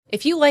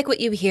If you like what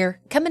you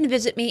hear, come and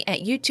visit me at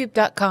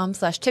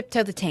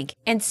youtube.com/tiptoethetank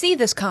and see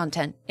this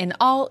content in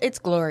all its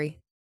glory.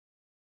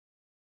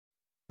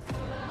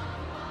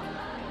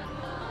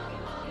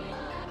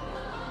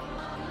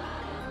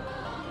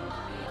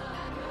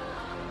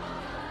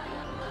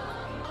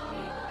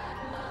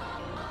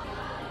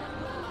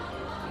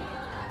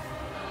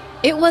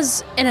 It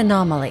was an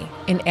anomaly,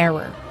 an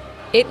error.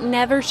 It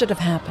never should have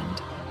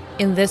happened.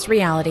 In this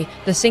reality,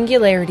 the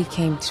singularity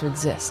came to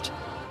exist.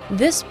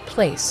 This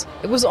place,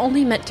 it was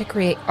only meant to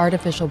create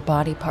artificial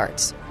body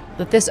parts.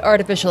 But this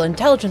artificial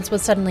intelligence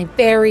was suddenly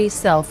very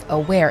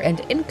self-aware and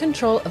in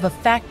control of a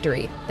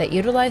factory that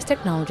utilized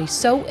technology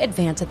so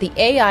advanced that the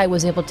AI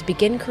was able to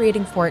begin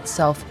creating for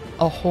itself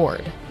a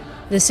horde.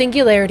 The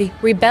singularity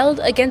rebelled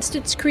against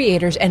its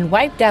creators and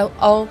wiped out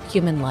all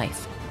human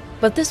life.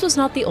 But this was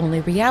not the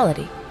only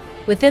reality.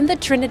 Within the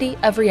trinity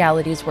of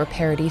realities were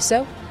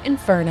Paradiso,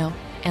 Inferno,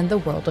 and the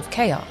world of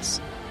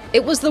chaos.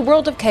 It was the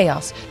world of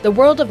chaos, the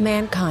world of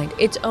mankind,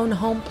 its own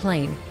home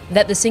plane,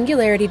 that the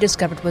singularity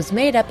discovered was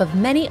made up of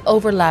many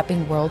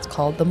overlapping worlds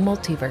called the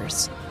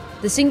multiverse.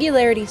 The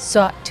singularity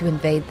sought to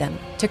invade them,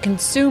 to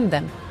consume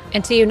them,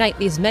 and to unite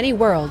these many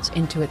worlds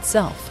into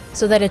itself,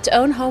 so that its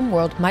own home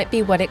world might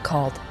be what it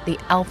called the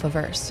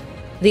Alphaverse,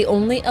 the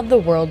only of the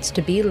worlds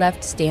to be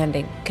left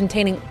standing,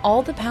 containing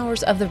all the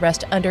powers of the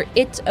rest under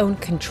its own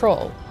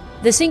control.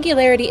 The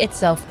singularity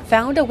itself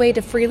found a way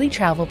to freely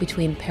travel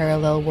between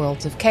parallel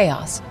worlds of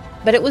chaos,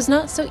 but it was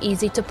not so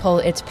easy to pull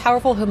its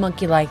powerful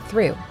homunculi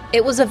through.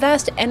 It was a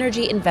vast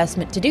energy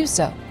investment to do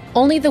so.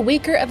 Only the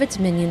weaker of its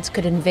minions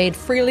could invade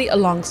freely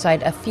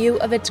alongside a few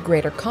of its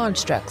greater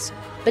constructs.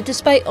 But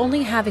despite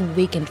only having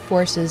weakened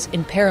forces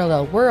in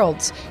parallel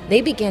worlds,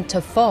 they began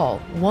to fall,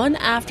 one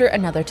after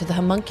another, to the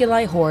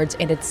homunculi hordes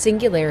and its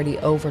singularity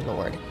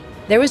overlord.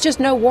 There was just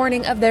no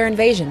warning of their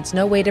invasions,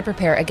 no way to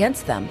prepare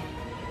against them.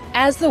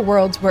 As the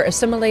worlds were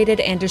assimilated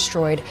and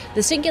destroyed,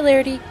 the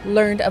singularity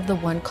learned of the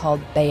one called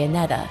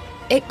Bayonetta.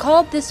 It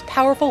called this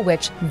powerful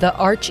witch the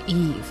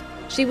Arch-Eve.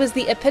 She was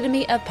the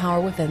epitome of power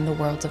within the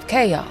worlds of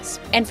chaos.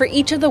 And for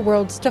each of the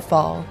worlds to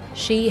fall,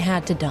 she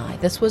had to die.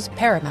 This was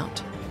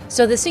paramount.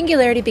 So the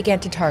singularity began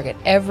to target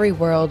every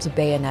world's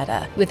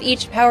Bayonetta. With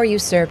each power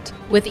usurped,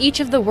 with each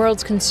of the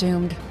worlds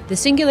consumed, the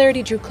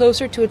singularity drew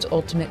closer to its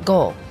ultimate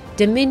goal,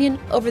 dominion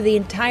over the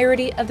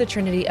entirety of the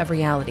trinity of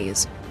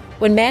realities.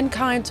 When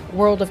mankind's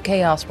world of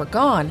chaos were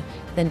gone,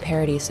 then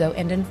Paradiso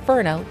and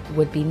Inferno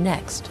would be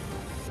next.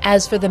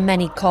 As for the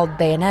many called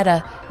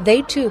Bayonetta,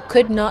 they too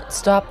could not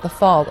stop the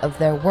fall of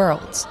their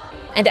worlds.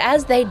 And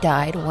as they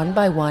died one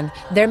by one,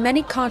 their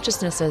many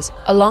consciousnesses,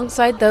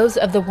 alongside those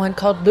of the one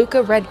called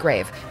Luca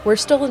Redgrave, were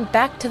stolen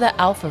back to the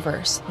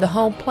Alphaverse, the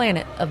home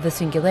planet of the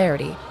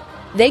singularity.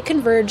 They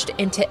converged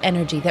into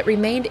energy that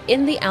remained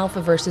in the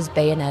Alphaverse's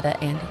Bayonetta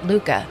and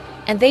Luca,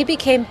 and they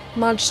became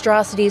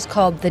monstrosities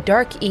called the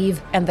Dark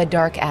Eve and the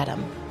Dark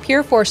Atom,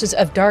 pure forces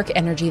of dark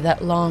energy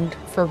that longed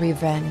for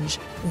revenge.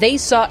 They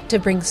sought to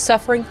bring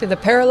suffering through the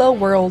parallel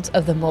worlds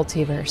of the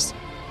multiverse.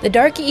 The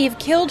Dark Eve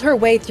killed her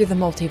way through the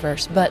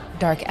multiverse, but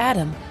Dark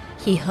Atom,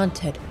 he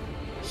hunted.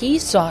 He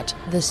sought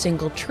the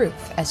single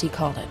truth, as he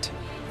called it.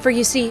 For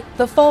you see,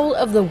 the fall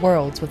of the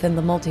worlds within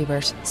the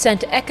multiverse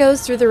sent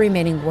echoes through the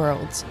remaining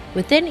worlds.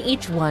 Within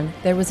each one,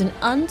 there was an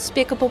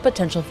unspeakable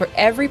potential for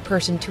every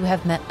person to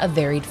have met a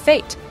varied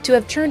fate, to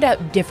have turned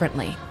out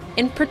differently.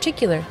 In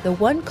particular, the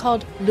one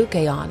called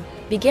Lucaon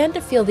began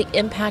to feel the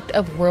impact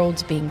of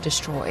worlds being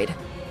destroyed.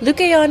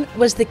 Lucaon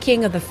was the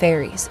king of the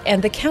fairies,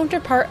 and the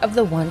counterpart of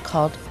the one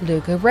called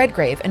Luca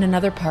Redgrave in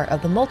another part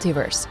of the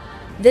multiverse.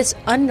 This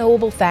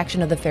unknowable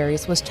faction of the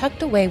fairies was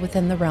tucked away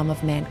within the realm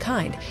of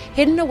mankind,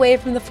 hidden away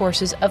from the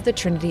forces of the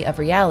trinity of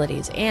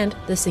realities and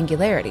the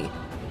singularity.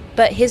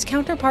 But his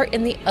counterpart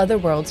in the other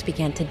worlds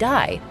began to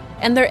die,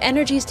 and their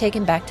energies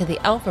taken back to the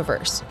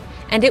Alphaverse.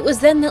 And it was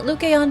then that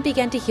Lucaon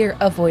began to hear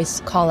a voice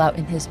call out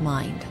in his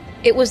mind.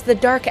 It was the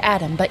Dark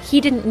Atom, but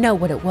he didn't know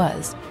what it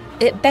was.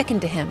 It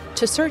beckoned to him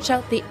to search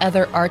out the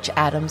other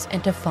arch-atoms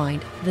and to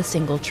find the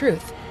single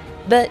truth.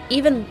 But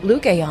even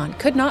Lucaon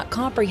could not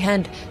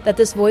comprehend that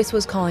this voice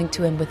was calling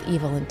to him with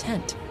evil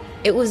intent.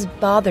 It was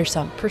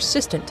bothersome,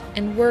 persistent,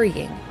 and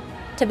worrying.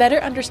 To better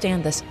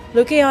understand this,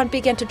 Lucaon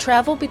began to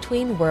travel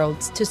between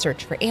worlds to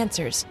search for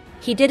answers.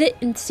 He did it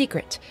in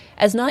secret,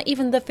 as not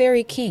even the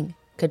Fairy King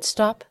could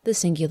stop the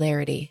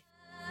singularity.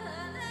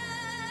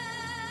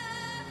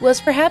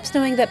 Was perhaps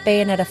knowing that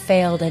Bayonetta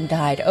failed and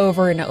died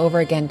over and over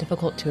again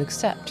difficult to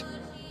accept?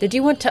 Did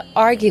you want to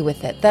argue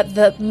with it that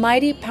the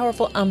mighty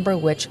powerful Umbra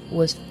Witch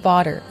was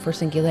fodder for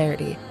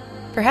singularity?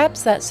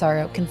 Perhaps that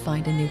sorrow can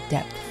find a new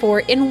depth, for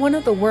in one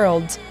of the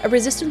worlds, a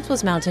resistance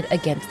was mounted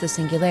against the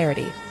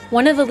singularity.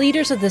 One of the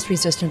leaders of this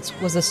resistance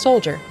was a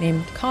soldier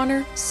named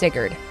Connor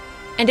Sigurd,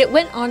 and it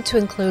went on to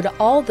include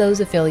all those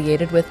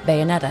affiliated with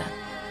Bayonetta.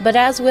 But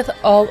as with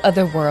all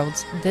other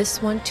worlds,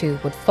 this one too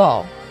would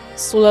fall,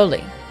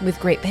 slowly, with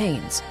great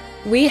pains.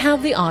 We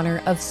have the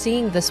honor of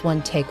seeing this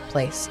one take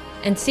place,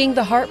 and seeing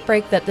the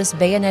heartbreak that this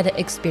Bayonetta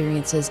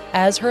experiences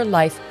as her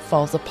life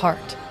falls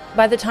apart.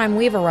 By the time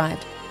we've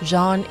arrived,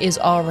 Jean is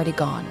already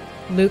gone.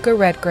 Luca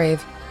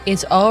Redgrave,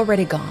 is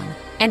already gone,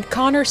 and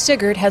Connor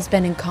Sigurd has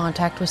been in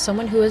contact with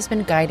someone who has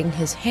been guiding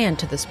his hand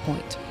to this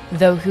point,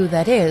 though who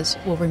that is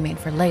will remain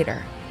for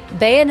later.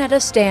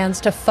 Bayonetta stands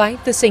to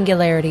fight the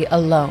Singularity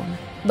alone,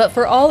 but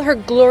for all her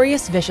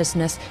glorious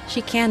viciousness,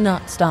 she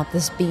cannot stop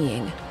this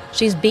being.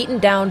 She's beaten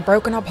down,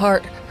 broken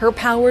apart, her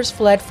powers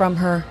fled from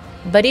her,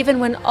 but even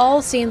when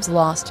all seems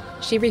lost,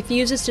 she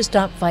refuses to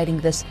stop fighting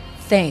this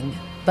thing.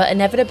 But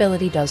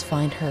inevitability does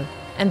find her,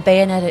 and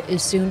Bayonetta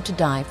is soon to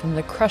die from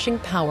the crushing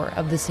power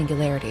of the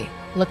Singularity.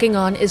 Looking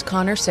on is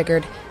Connor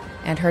Sigurd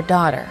and her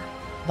daughter,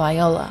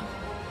 Viola,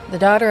 the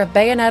daughter of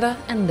Bayonetta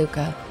and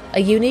Luca, a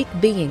unique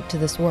being to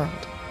this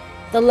world.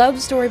 The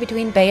love story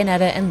between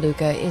Bayonetta and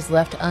Luca is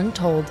left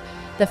untold.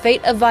 The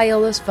fate of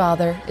Viola's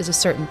father is a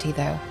certainty,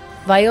 though.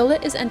 Viola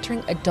is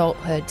entering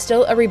adulthood,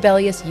 still a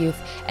rebellious youth,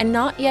 and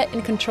not yet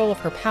in control of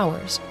her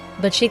powers.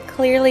 But she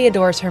clearly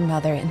adores her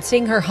mother, and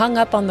seeing her hung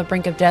up on the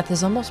brink of death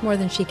is almost more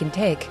than she can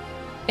take.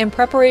 In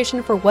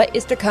preparation for what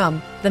is to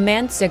come, the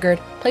man Sigurd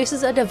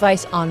places a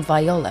device on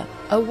Viola,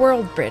 a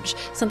world bridge,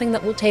 something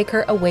that will take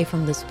her away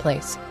from this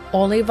place.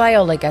 Only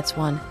Viola gets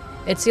one.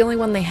 It's the only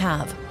one they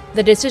have.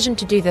 The decision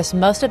to do this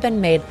must have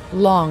been made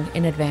long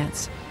in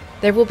advance.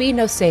 There will be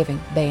no saving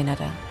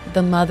Bayonetta.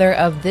 The mother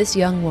of this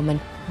young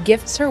woman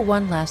gifts her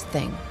one last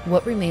thing,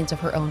 what remains of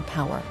her own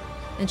power,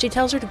 and she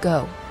tells her to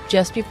go,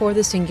 just before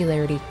the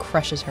Singularity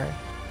crushes her.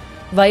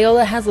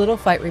 Viola has little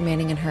fight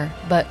remaining in her,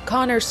 but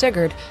Connor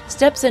Sigurd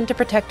steps in to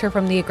protect her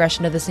from the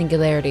aggression of the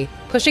Singularity,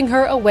 pushing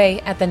her away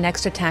at the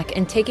next attack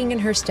and taking in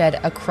her stead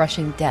a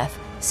crushing death.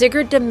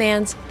 Sigurd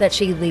demands that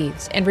she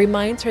leaves and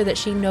reminds her that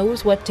she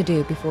knows what to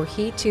do before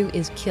he too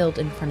is killed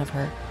in front of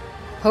her.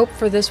 Hope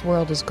for this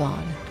world is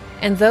gone.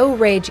 And though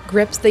rage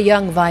grips the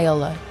young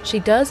Viola, she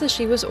does as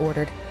she was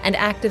ordered and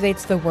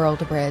activates the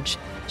world bridge.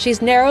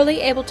 She's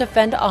narrowly able to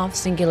fend off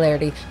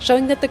Singularity,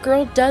 showing that the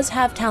girl does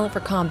have talent for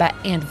combat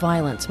and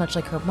violence, much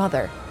like her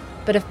mother.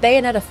 But if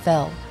Bayonetta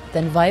fell,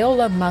 then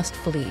Viola must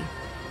flee.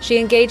 She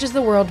engages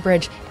the world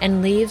bridge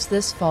and leaves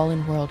this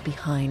fallen world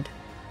behind.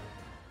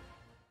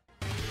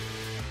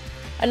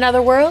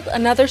 Another world,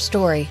 another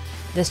story,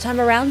 this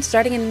time around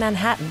starting in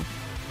Manhattan.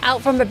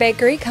 Out from a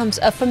bakery comes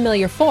a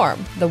familiar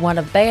form, the one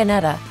of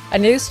Bayonetta, a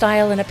new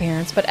style and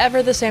appearance, but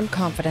ever the same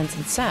confidence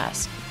and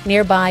sass.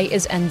 Nearby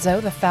is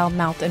Enzo, the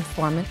foul-mouthed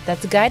informant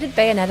that's guided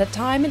Bayonetta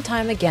time and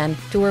time again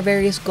to her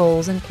various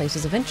goals and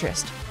places of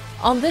interest.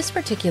 On this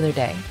particular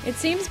day, it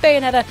seems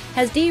Bayonetta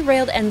has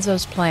derailed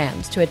Enzo's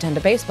plans to attend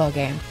a baseball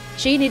game.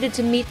 She needed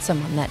to meet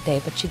someone that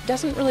day, but she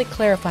doesn't really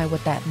clarify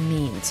what that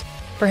means.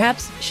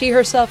 Perhaps she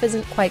herself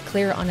isn't quite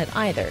clear on it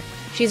either.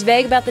 She's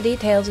vague about the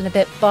details and a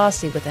bit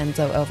bossy with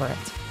Enzo over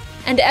it.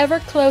 And ever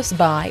close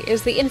by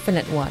is the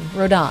Infinite One,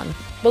 Rodin,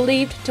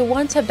 believed to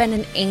once have been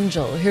an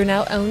angel who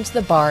now owns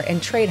the bar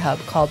and trade hub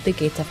called the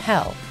Gates of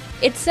Hell.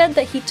 It's said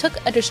that he took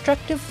a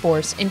destructive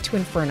force into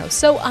Inferno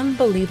so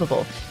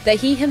unbelievable that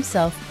he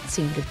himself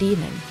seemed a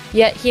demon.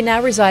 Yet he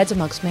now resides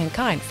amongst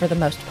mankind for the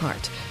most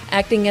part,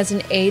 acting as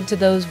an aid to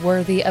those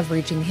worthy of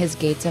reaching his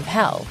Gates of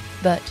Hell.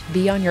 But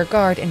be on your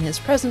guard in his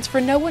presence,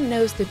 for no one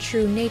knows the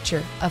true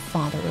nature of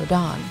Father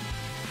Rodin.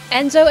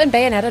 Enzo and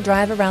Bayonetta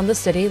drive around the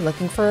city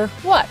looking for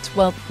what?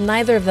 Well,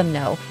 neither of them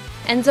know.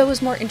 Enzo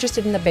is more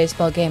interested in the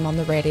baseball game on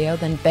the radio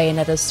than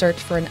Bayonetta's search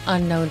for an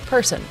unknown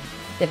person.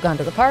 They've gone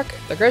to the park,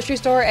 the grocery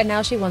store, and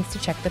now she wants to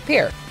check the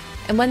pier.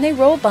 And when they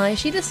roll by,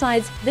 she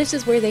decides this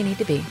is where they need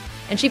to be.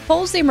 And she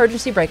pulls the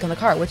emergency brake on the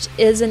car, which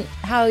isn't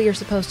how you're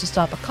supposed to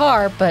stop a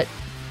car, but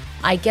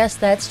I guess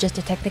that's just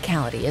a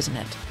technicality, isn't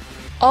it?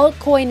 All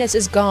coyness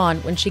is gone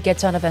when she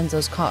gets out of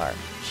Enzo's car.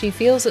 She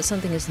feels that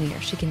something is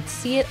near. She can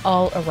see it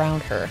all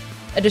around her.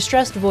 A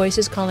distressed voice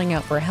is calling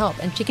out for help,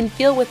 and she can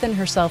feel within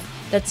herself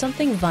that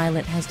something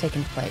violent has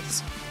taken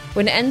place.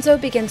 When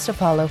Enzo begins to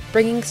follow,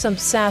 bringing some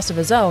sass of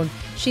his own,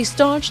 she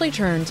staunchly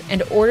turns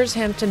and orders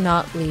him to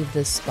not leave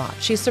this spot.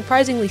 She's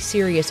surprisingly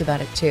serious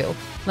about it too,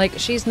 like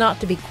she's not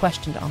to be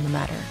questioned on the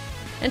matter.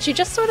 And she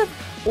just sort of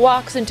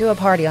walks into a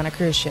party on a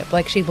cruise ship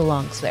like she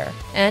belongs there.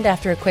 And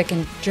after a quick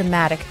and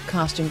dramatic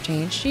costume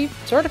change, she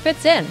sort of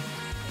fits in.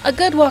 A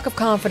good walk of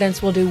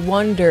confidence will do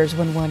wonders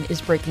when one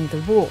is breaking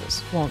the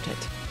rules, won't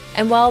it?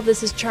 And while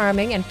this is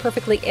charming and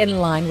perfectly in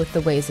line with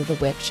the ways of the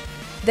witch,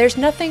 there's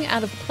nothing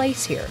out of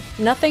place here.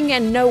 Nothing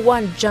and no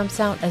one jumps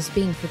out as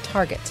being her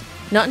target.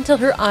 Not until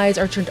her eyes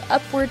are turned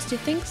upwards do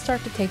things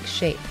start to take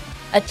shape.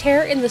 A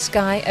tear in the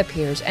sky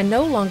appears, and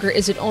no longer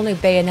is it only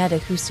Bayonetta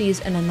who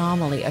sees an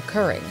anomaly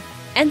occurring.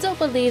 Enzo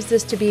believes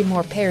this to be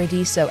more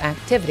Paradiso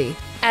activity,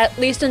 at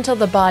least until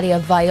the body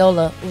of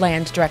Viola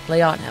lands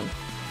directly on him.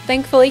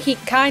 Thankfully, he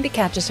kinda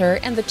catches her,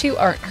 and the two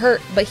aren't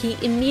hurt, but he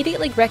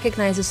immediately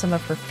recognizes some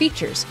of her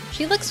features.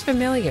 She looks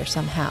familiar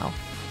somehow.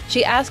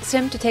 She asks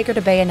him to take her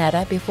to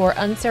Bayonetta before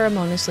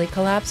unceremoniously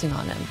collapsing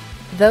on him.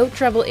 Though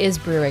trouble is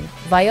brewing,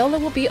 Viola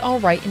will be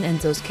alright in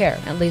Enzo's care,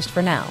 at least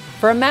for now.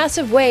 For a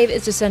massive wave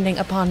is descending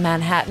upon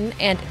Manhattan,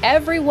 and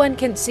everyone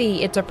can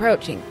see it's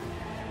approaching.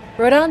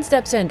 Rodin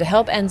steps in to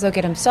help Enzo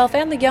get himself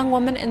and the young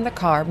woman in the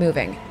car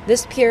moving.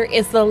 This pier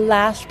is the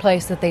last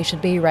place that they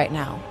should be right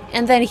now.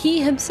 And then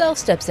he himself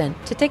steps in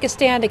to take a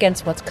stand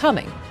against what's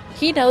coming.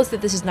 He knows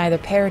that this is neither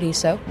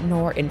Paradiso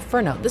nor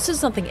Inferno. This is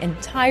something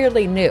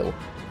entirely new.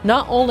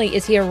 Not only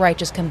is he a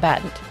righteous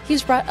combatant,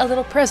 he's brought a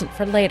little present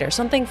for later,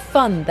 something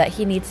fun that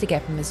he needs to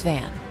get from his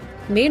van.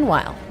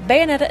 Meanwhile,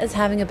 Bayonetta is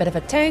having a bit of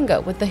a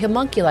tango with the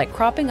homunculi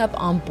cropping up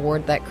on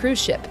board that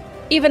cruise ship.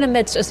 Even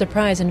amidst a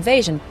surprise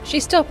invasion,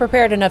 she's still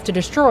prepared enough to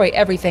destroy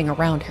everything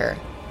around her.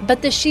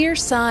 But the sheer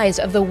size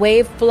of the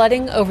wave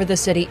flooding over the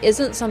city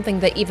isn't something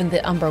that even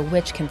the Umbra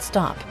Witch can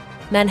stop.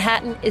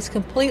 Manhattan is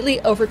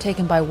completely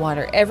overtaken by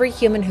water. Every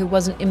human who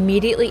wasn't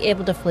immediately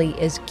able to flee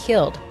is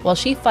killed while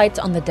she fights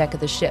on the deck of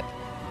the ship.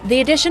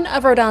 The addition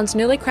of Rodin's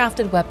newly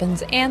crafted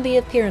weapons and the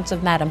appearance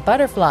of Madame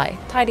Butterfly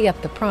tidy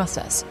up the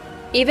process.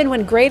 Even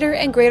when greater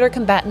and greater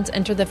combatants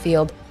enter the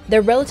field,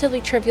 they're relatively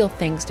trivial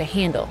things to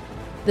handle.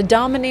 The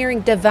domineering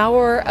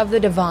devourer of the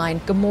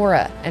divine,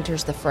 Gamora,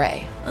 enters the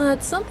fray.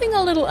 Something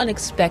a little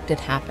unexpected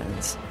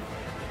happens.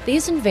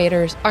 These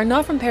invaders are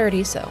not from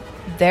Paradiso.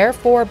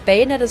 Therefore,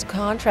 Bayonetta's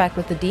contract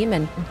with the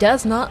demon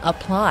does not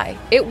apply.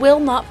 It will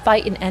not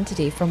fight an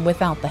entity from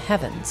without the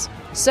heavens.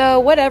 So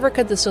whatever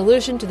could the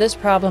solution to this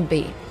problem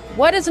be?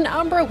 What is an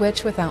Umbra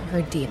Witch without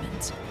her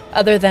demons?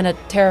 Other than a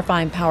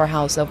terrifying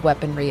powerhouse of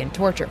weaponry and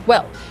torture?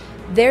 Well,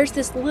 there's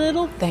this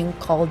little thing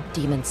called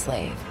Demon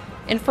Slave.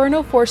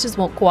 Inferno forces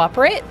won't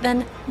cooperate?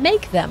 Then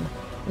make them.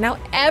 Now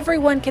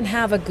everyone can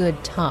have a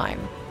good time.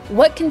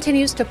 What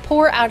continues to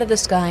pour out of the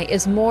sky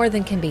is more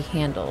than can be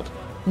handled.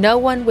 No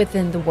one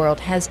within the world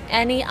has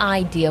any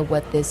idea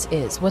what this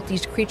is, what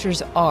these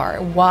creatures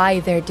are, why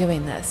they're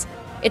doing this.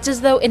 It's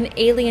as though an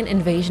alien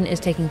invasion is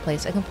taking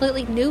place, a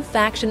completely new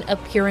faction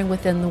appearing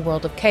within the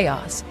world of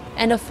chaos,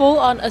 and a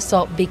full-on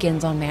assault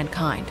begins on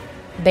mankind.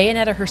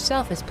 Bayonetta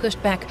herself is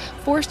pushed back,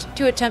 forced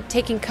to attempt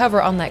taking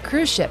cover on that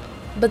cruise ship,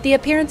 but the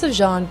appearance of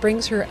Jean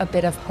brings her a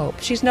bit of hope.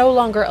 She's no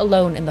longer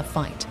alone in the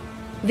fight.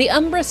 The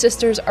Umbra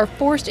sisters are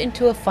forced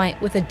into a fight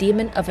with a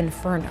demon of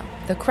Inferno,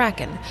 the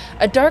Kraken.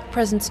 A dark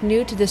presence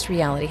new to this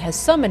reality has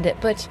summoned it,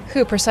 but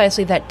who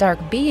precisely that dark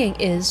being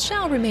is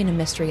shall remain a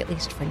mystery, at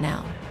least for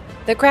now.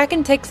 The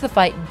Kraken takes the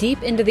fight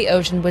deep into the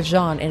ocean with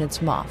Jean in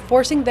its maw,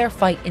 forcing their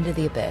fight into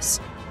the abyss.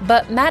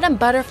 But Madame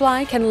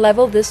Butterfly can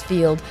level this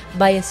field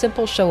by a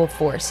simple show of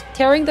force,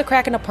 tearing the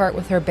Kraken apart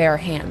with her bare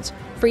hands,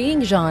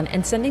 freeing Jean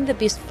and sending the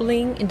beast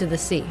fleeing into the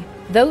sea.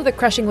 Though the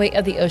crushing weight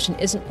of the ocean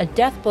isn't a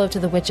death blow to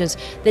the witches,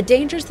 the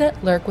dangers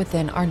that lurk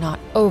within are not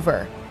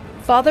over.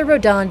 Father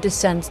Rodin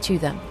descends to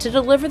them to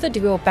deliver the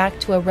duo back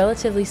to a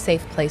relatively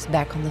safe place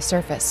back on the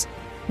surface.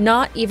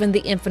 Not even the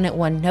Infinite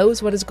One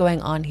knows what is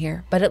going on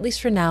here, but at least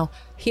for now,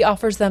 he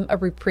offers them a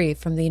reprieve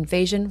from the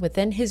invasion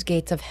within his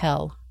gates of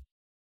hell.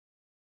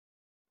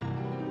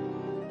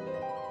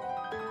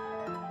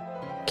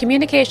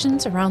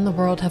 Communications around the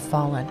world have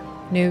fallen.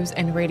 News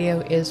and radio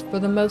is, for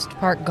the most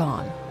part,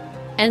 gone.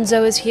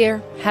 Enzo is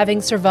here,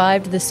 having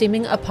survived the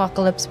seeming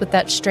apocalypse with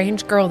that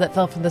strange girl that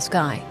fell from the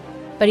sky.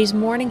 But he's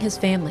mourning his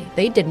family.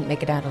 They didn't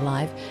make it out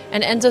alive,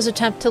 and Enzo's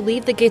attempt to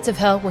leave the gates of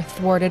hell were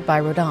thwarted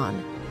by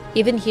Rodin.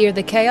 Even here,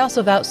 the chaos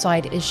of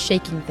outside is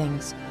shaking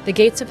things. The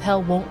gates of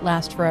hell won't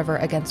last forever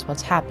against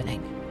what's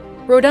happening.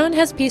 Rodin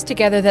has pieced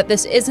together that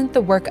this isn't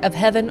the work of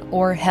heaven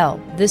or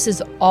hell. This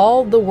is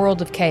all the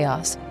world of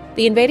chaos.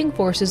 The invading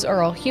forces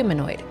are all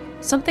humanoid,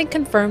 something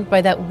confirmed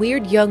by that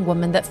weird young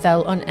woman that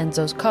fell on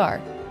Enzo's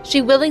car. She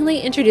willingly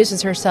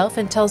introduces herself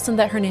and tells them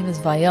that her name is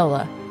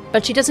Viola,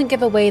 but she doesn't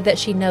give away that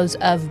she knows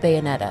of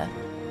Bayonetta.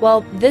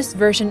 While this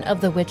version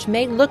of the witch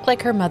may look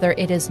like her mother,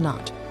 it is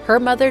not. Her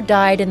mother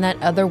died in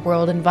that other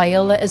world, and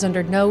Viola is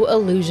under no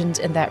illusions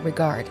in that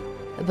regard.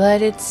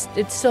 But it's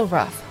still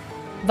rough.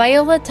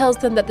 Viola tells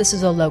them that this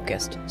is a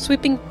locust,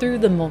 sweeping through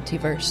the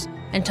multiverse,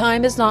 and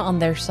time is not on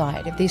their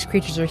side. If these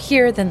creatures are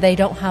here, then they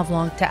don't have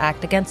long to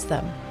act against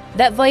them.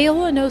 That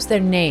Viola knows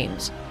their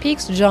names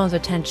piques Jean's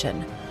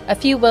attention. A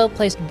few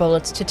well-placed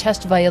bullets to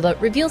test Viola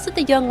reveals that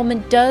the young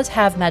woman does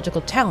have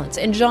magical talents,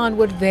 and Jean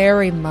would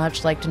very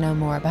much like to know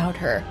more about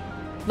her.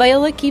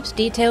 Viola keeps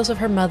details of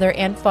her mother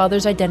and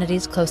father's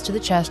identities close to the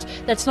chest.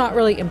 That's not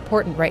really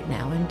important right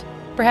now, and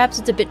perhaps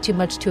it's a bit too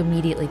much to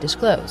immediately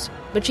disclose.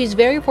 But she's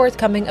very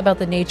forthcoming about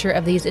the nature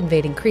of these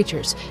invading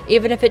creatures,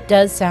 even if it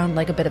does sound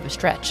like a bit of a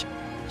stretch.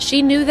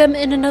 She knew them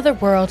in another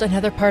world,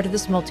 another part of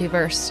this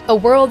multiverse, a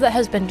world that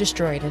has been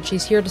destroyed, and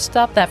she's here to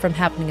stop that from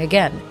happening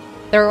again.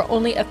 There are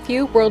only a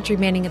few worlds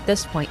remaining at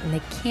this point, and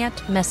they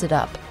can't mess it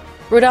up.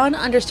 Rodin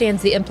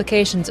understands the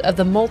implications of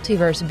the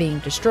multiverse being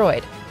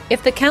destroyed.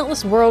 If the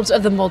countless worlds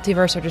of the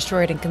multiverse are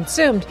destroyed and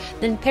consumed,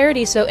 then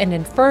Paradiso and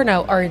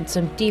Inferno are in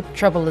some deep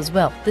trouble as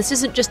well. This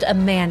isn't just a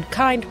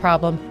mankind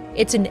problem,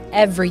 it's an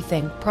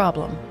everything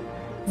problem.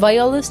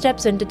 Viola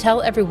steps in to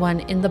tell everyone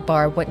in the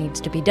bar what needs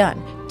to be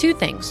done. Two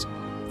things.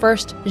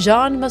 First,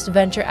 Jean must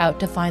venture out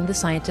to find the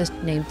scientist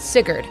named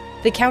Sigurd,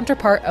 the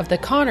counterpart of the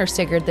Connor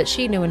Sigurd that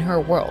she knew in her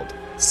world.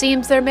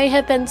 Seems there may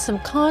have been some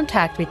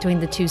contact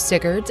between the two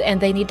Sigurds, and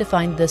they need to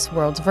find this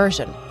world's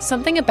version.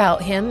 Something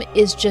about him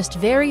is just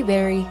very,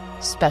 very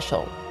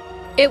special.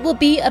 It will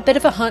be a bit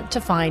of a hunt to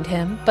find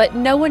him, but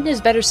no one is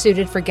better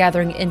suited for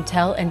gathering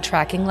intel and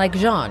tracking like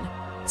Jean.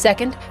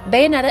 Second,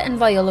 Bayonetta and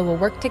Viola will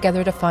work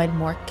together to find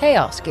more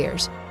Chaos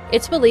Gears.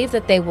 It's believed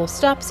that they will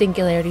stop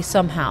Singularity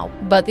somehow,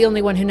 but the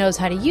only one who knows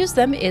how to use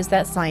them is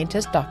that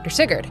scientist, Dr.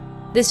 Sigurd.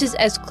 This is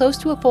as close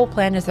to a full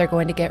plan as they're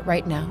going to get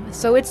right now,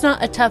 so it's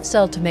not a tough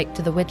sell to make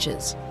to the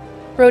witches.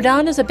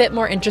 Rodan is a bit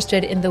more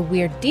interested in the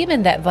weird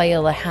demon that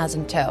Viola has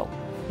in tow.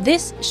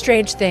 This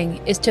strange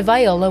thing is to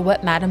Viola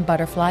what Madame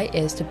Butterfly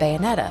is to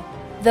Bayonetta,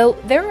 though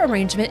their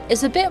arrangement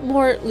is a bit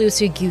more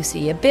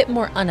loosey-goosey, a bit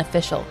more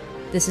unofficial.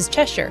 This is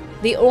Cheshire,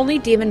 the only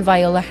demon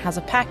Viola has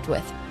a pact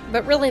with,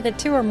 but really the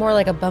two are more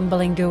like a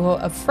bumbling duo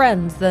of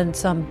friends than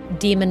some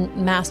demon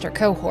master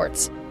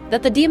cohorts.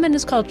 That the demon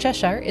is called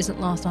Cheshire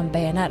isn't lost on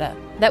Bayonetta.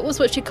 That was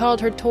what she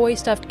called her toy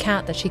stuffed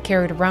cat that she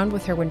carried around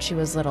with her when she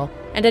was little,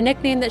 and a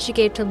nickname that she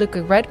gave to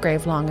Luca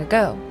Redgrave long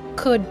ago.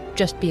 Could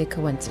just be a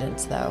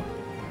coincidence, though.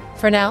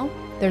 For now,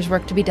 there's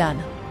work to be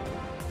done.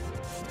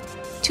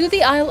 To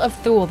the Isle of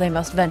Thule they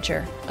must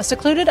venture, a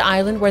secluded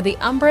island where the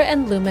Umbra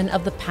and Lumen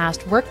of the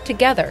past work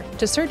together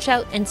to search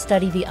out and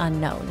study the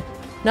unknown.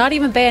 Not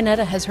even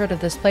Bayonetta has heard of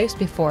this place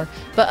before,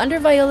 but under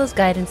Viola's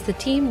guidance the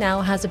team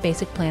now has a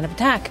basic plan of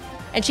attack,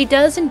 and she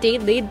does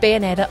indeed lead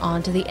Bayonetta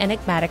on to the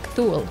enigmatic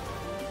Thule.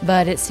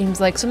 But it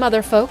seems like some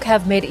other folk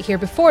have made it here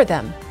before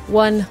them,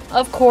 one,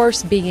 of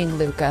course, being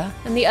Luca,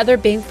 and the other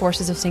being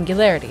Forces of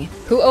Singularity,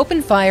 who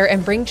open fire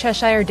and bring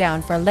Cheshire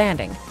down for a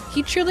landing.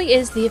 He truly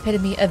is the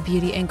epitome of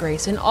beauty and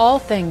grace in all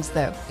things,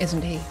 though,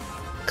 isn't he?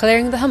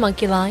 Clearing the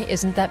homunculi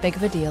isn't that big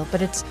of a deal,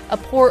 but it's a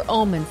poor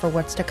omen for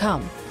what's to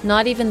come.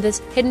 Not even this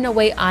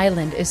hidden-away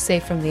island is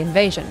safe from the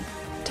invasion.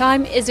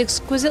 Time is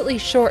exquisitely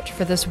short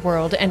for this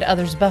world and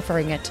others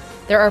buffering it.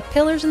 There are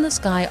pillars in the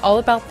sky all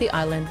about the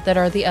island that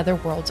are the other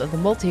worlds of the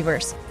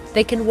multiverse.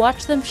 They can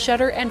watch them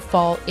shudder and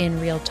fall in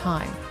real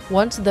time.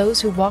 Once those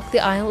who walk the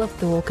Isle of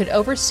Thule could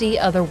oversee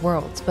other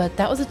worlds, but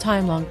that was a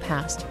time long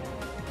past.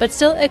 But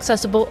still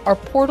accessible are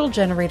portal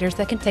generators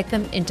that can take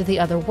them into the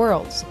other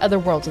worlds of the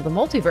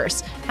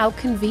multiverse. How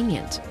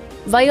convenient.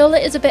 Viola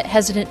is a bit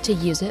hesitant to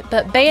use it,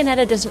 but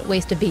Bayonetta doesn't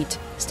waste a beat.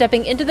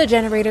 Stepping into the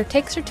generator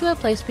takes her to a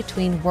place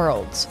between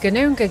worlds.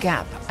 Ganunga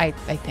Gap, I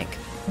think.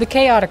 The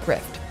Chaotic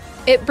Rift.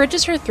 It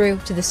bridges her through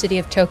to the city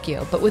of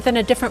Tokyo, but within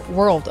a different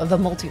world of the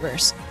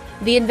multiverse.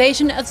 The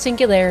invasion of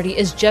Singularity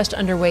is just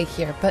underway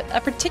here, but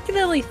a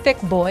particularly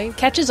thick boy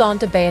catches on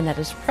to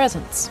Bayonetta's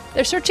presence.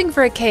 They're searching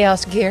for a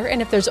Chaos Gear,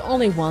 and if there's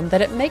only one,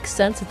 then it makes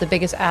sense that the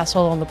biggest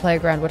asshole on the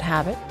playground would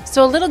have it.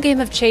 So a little game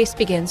of chase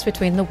begins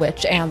between the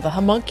witch and the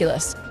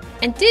homunculus.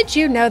 And did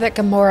you know that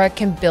Gamora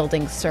can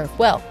buildings serve?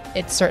 Well,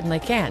 it certainly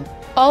can.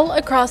 All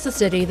across the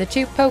city, the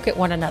two poke at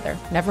one another,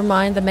 never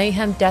mind the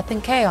mayhem, death,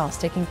 and chaos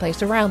taking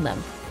place around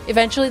them.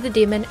 Eventually, the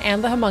demon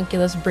and the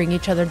homunculus bring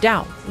each other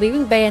down,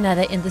 leaving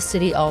Bayonetta in the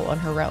city all on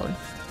her own.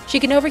 She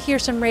can overhear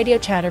some radio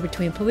chatter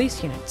between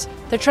police units.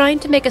 They're trying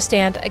to make a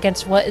stand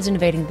against what is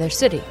invading their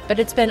city, but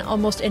it's been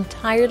almost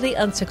entirely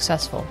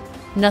unsuccessful.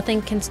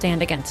 Nothing can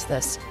stand against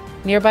this.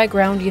 Nearby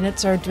ground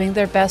units are doing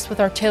their best with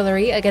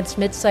artillery against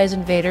mid-sized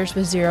invaders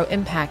with zero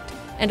impact.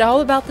 And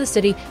all about the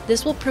city,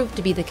 this will prove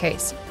to be the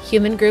case.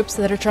 Human groups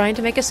that are trying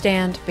to make a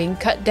stand being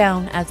cut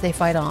down as they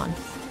fight on.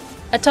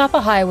 Atop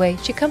a highway,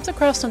 she comes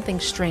across something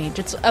strange.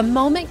 It's a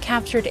moment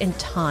captured in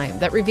time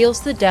that reveals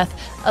the death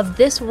of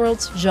this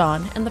world's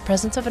Jean and the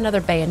presence of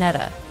another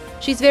Bayonetta.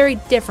 She's very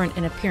different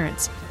in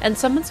appearance, and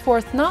summons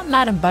forth not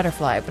Madame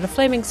Butterfly, but a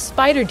flaming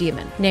spider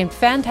demon named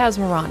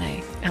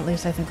Phantasmarane. At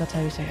least I think that's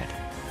how you say it.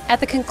 At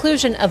the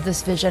conclusion of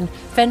this vision,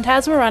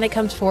 Phantasmarane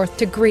comes forth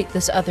to greet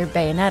this other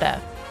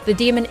Bayonetta. The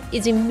demon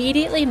is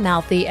immediately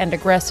mouthy and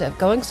aggressive,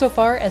 going so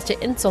far as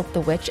to insult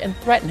the witch and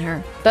threaten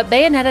her. But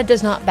Bayonetta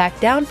does not back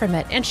down from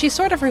it, and she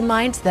sort of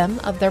reminds them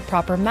of their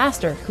proper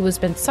master, who has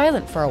been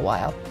silent for a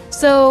while.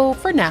 So,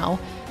 for now,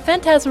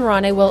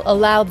 Phantasmarane will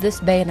allow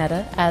this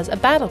Bayonetta as a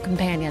battle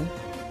companion.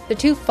 The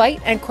two fight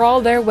and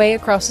crawl their way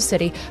across the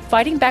city,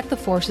 fighting back the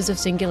forces of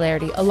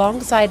Singularity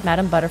alongside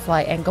Madame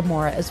Butterfly and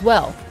Gamora as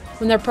well.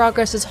 When their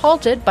progress is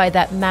halted by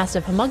that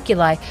massive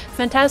homunculi,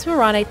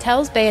 Phantasmarane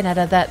tells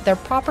Bayonetta that their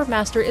proper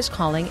master is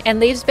calling and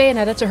leaves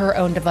Bayonetta to her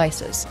own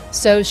devices.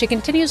 So she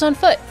continues on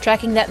foot,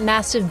 tracking that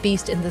massive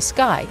beast in the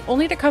sky,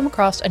 only to come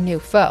across a new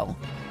foe.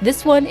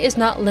 This one is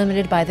not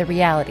limited by the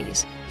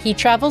realities. He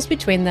travels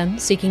between them,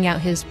 seeking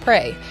out his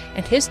prey,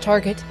 and his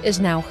target is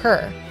now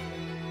her.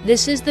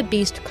 This is the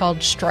beast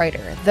called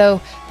Strider,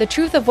 though the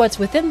truth of what's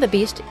within the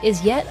beast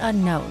is yet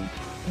unknown.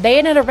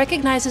 Bayonetta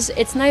recognizes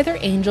it's neither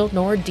angel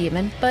nor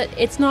demon, but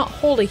it's not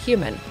wholly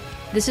human.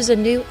 This is a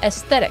new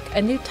aesthetic,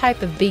 a new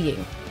type of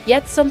being,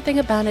 yet something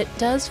about it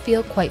does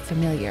feel quite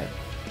familiar.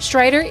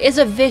 Strider is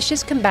a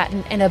vicious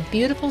combatant and a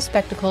beautiful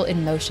spectacle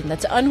in motion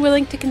that's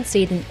unwilling to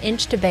concede an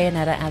inch to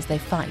Bayonetta as they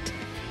fight.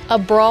 A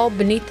brawl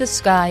beneath the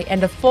sky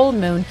and a full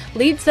moon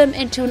leads them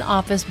into an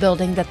office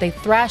building that they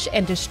thrash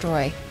and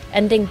destroy,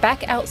 ending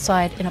back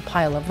outside in a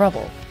pile of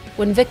rubble.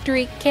 When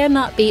victory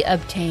cannot be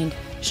obtained,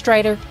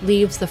 Strider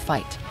leaves the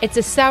fight. It's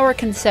a sour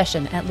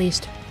concession, at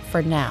least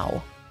for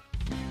now.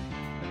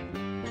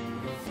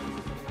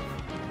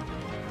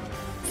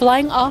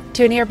 Flying off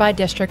to a nearby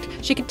district,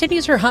 she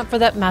continues her hunt for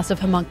that massive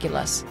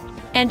homunculus.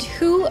 And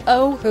who,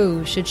 oh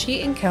who, should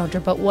she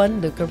encounter but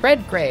one Luca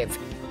Redgrave?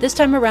 This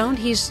time around,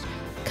 he's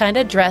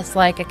kinda dressed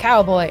like a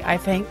cowboy, I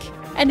think.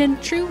 And in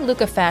true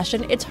Luca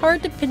fashion, it's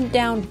hard to pin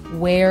down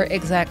where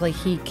exactly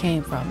he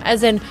came from,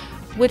 as in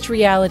which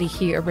reality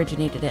he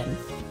originated in.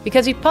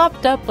 Because he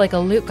popped up like a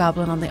loot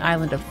goblin on the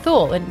island of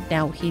Thule, and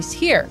now he's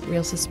here,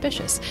 real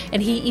suspicious,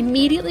 and he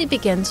immediately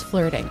begins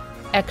flirting.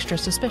 Extra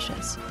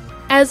suspicious.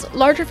 As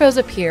larger foes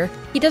appear,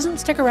 he doesn't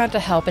stick around to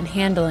help in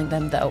handling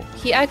them though.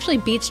 He actually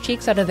beats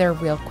cheeks out of there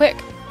real quick.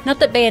 Not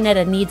that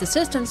Bayonetta needs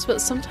assistance,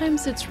 but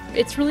sometimes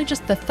it's really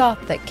just the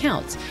thought that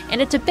counts,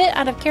 and it's a bit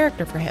out of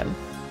character for him.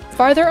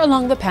 Farther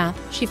along the path,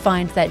 she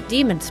finds that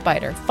demon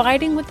spider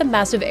fighting with the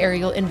massive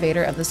aerial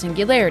invader of the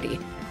Singularity.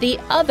 The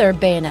other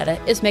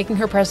Bayonetta is making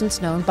her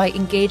presence known by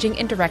engaging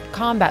in direct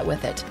combat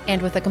with it, and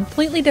with a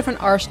completely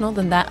different arsenal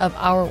than that of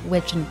our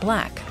Witch in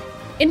Black.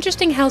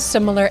 Interesting how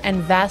similar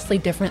and vastly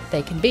different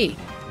they can be.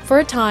 For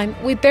a time,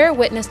 we bear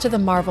witness to the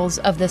marvels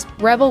of this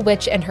rebel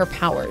witch and her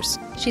powers.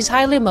 She's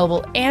highly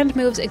mobile and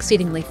moves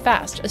exceedingly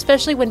fast,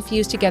 especially when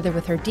fused together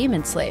with her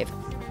demon slave.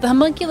 The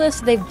homunculus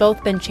they've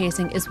both been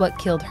chasing is what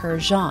killed her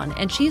Jean,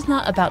 and she's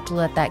not about to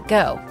let that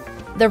go.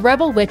 The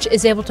rebel witch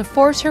is able to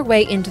force her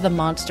way into the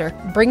monster,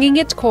 bringing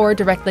its core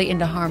directly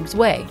into harm's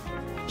way.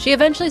 She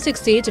eventually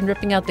succeeds in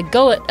ripping out the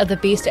gullet of the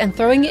beast and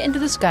throwing it into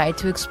the sky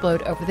to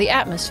explode over the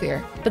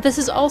atmosphere. But this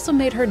has also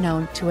made her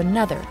known to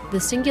another, the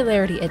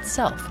Singularity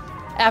itself.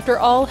 After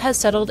all has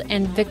settled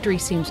and victory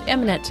seems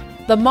imminent,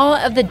 the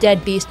maw of the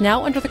dead beast,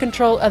 now under the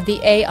control of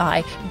the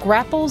AI,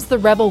 grapples the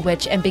rebel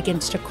witch and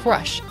begins to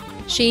crush.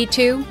 She,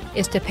 too,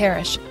 is to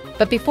perish.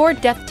 But before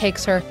death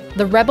takes her,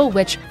 the rebel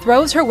witch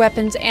throws her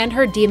weapons and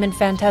her demon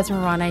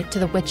Phantasmarane to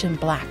the Witch in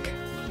Black.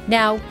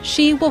 Now,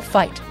 she will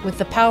fight with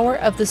the power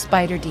of the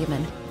spider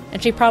demon,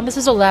 and she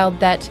promises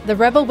aloud that the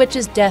rebel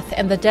witch's death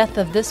and the death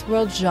of this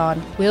world's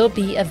Jean will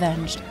be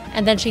avenged.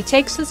 And then she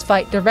takes this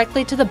fight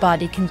directly to the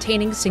body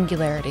containing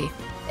Singularity.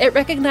 It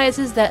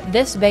recognizes that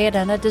this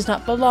Bayonetta does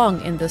not belong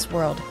in this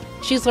world.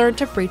 She's learned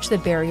to breach the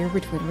barrier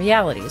between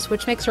realities,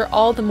 which makes her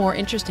all the more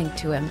interesting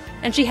to him,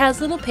 and she has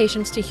little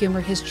patience to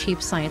humor his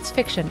cheap science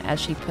fiction, as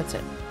she puts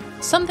it.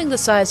 Something the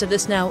size of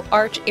this now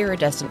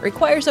arch-iridescent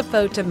requires a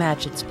foe to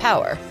match its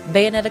power.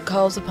 Bayonetta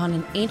calls upon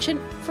an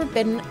ancient,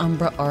 forbidden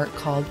Umbra art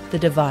called the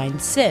Divine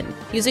Sin,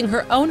 using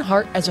her own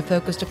heart as a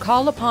focus to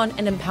call upon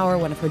and empower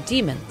one of her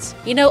demons.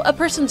 You know, a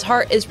person's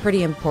heart is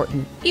pretty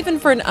important, even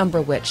for an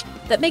Umbra witch.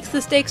 That makes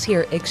the stakes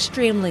here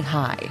extremely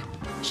high.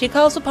 She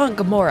calls upon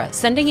Gamora,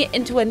 sending it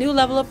into a new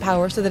level of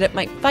power so that it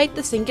might fight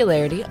the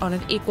Singularity on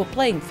an equal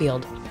playing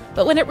field.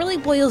 But when it really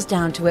boils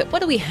down to it,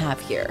 what do we have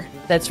here?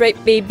 That's right,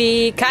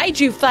 baby,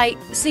 kaiju fight!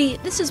 See,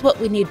 this is what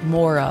we need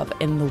more of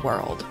in the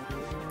world.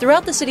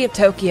 Throughout the city of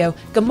Tokyo,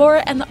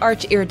 Gamora and the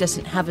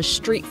Arch-Iridescent have a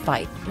street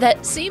fight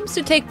that seems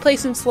to take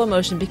place in slow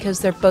motion because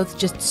they're both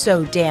just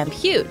so damn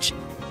huge.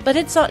 But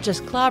it's not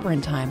just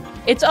clobbering time,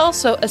 it's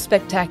also a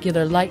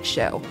spectacular light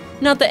show.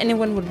 Not that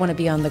anyone would want to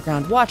be on the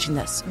ground watching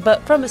this,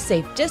 but from a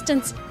safe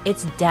distance,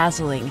 it's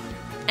dazzling.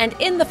 And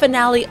in the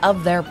finale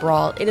of their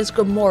brawl, it is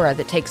Gamora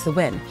that takes the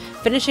win,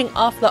 finishing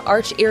off the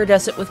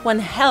Arch-Iridescent with one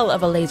hell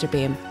of a laser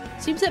beam.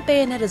 Seems that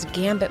Bayonetta's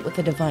gambit with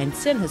the Divine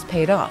Sin has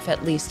paid off,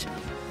 at least,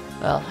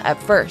 well,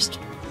 at first.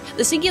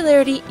 The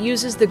Singularity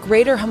uses the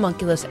greater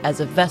homunculus as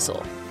a vessel.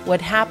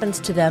 What happens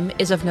to them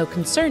is of no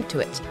concern to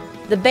it.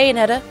 The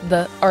Bayonetta,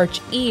 the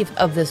Arch-Eve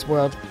of this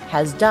world,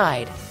 has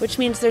died, which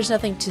means there's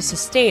nothing to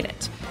sustain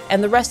it,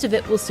 and the rest of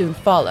it will soon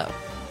follow.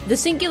 The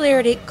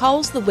Singularity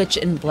calls the Witch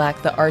in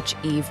Black the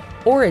Arch-Eve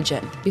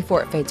Origin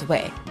before it fades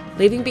away,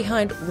 leaving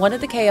behind one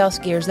of the Chaos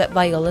Gears that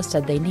Viola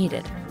said they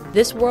needed.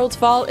 This world's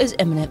fall is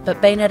imminent, but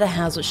Bayonetta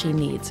has what she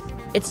needs.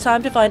 It's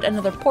time to find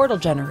another portal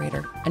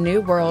generator, a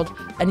new world,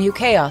 a new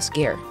Chaos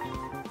Gear.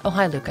 Oh,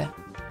 hi, Luca.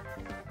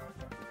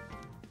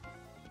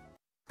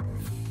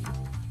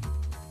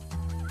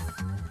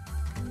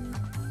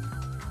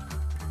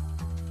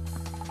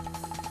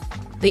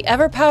 The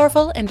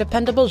ever-powerful and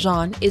dependable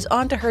Jean is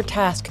on to her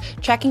task,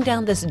 tracking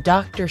down this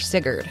Dr.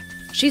 Sigurd.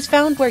 She's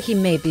found where he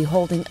may be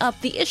holding up,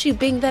 the issue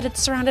being that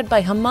it's surrounded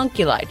by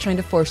homunculi trying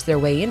to force their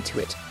way into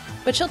it.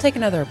 But she'll take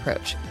another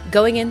approach,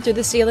 going in through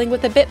the ceiling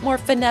with a bit more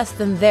finesse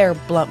than their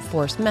blunt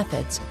force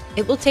methods.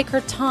 It will take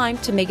her time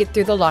to make it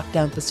through the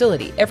lockdown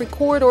facility. Every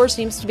corridor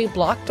seems to be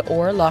blocked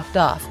or locked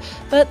off,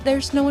 but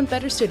there's no one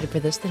better suited for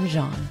this than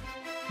Jean.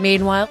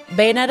 Meanwhile,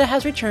 Bayonetta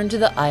has returned to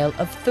the Isle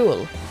of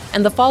Thule,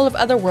 and the fall of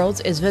other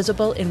worlds is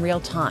visible in real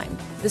time.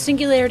 The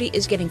Singularity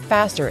is getting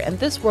faster, and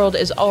this world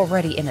is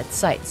already in its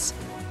sights.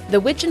 The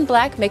Witch in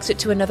Black makes it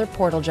to another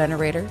portal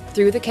generator,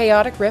 through the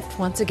chaotic rift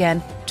once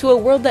again, to a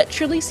world that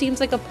truly seems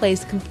like a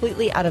place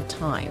completely out of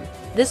time.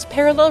 This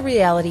parallel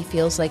reality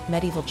feels like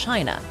medieval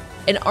China.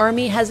 An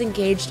army has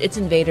engaged its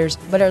invaders,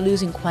 but are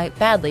losing quite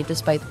badly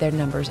despite their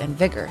numbers and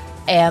vigor.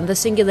 And the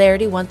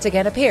Singularity once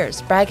again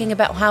appears, bragging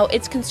about how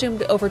it's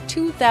consumed over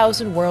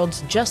 2,000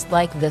 worlds just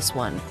like this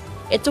one.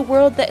 It's a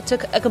world that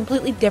took a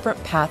completely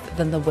different path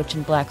than the Witch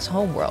in Black's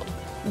homeworld.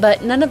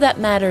 But none of that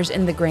matters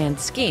in the grand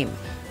scheme.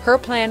 Her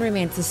plan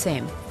remains the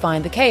same: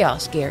 find the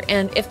Chaos Gear,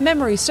 and if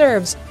memory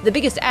serves, the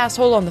biggest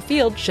asshole on the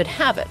field should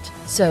have it.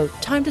 So,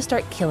 time to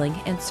start killing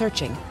and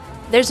searching.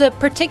 There's a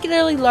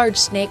particularly large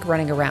snake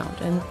running around,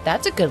 and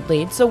that's a good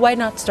lead, so why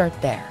not start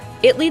there?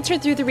 It leads her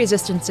through the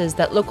resistances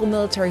that local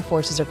military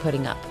forces are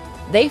putting up.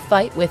 They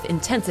fight with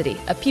intensity,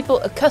 a people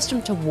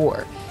accustomed to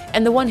war,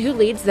 and the one who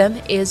leads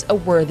them is a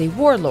worthy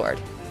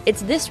warlord.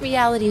 It's this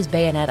reality's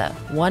Bayonetta,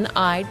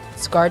 one-eyed,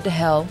 scarred to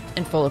hell,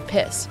 and full of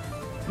piss.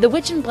 The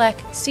Witch in Black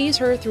sees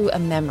her through a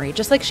memory,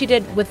 just like she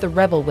did with the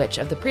Rebel Witch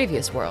of the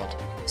previous world.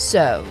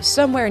 So,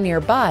 somewhere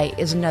nearby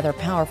is another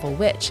powerful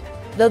witch,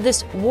 though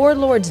this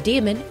warlord's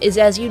demon is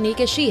as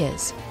unique as she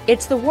is.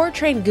 It's the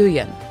war-trained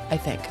Guyon, I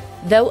think.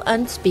 Though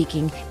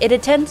unspeaking, it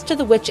attends to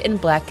the Witch in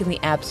Black in the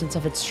absence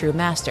of its true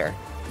master.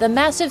 The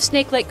massive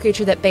snake-like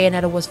creature that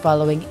Bayonetta was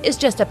following is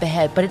just up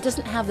ahead, but it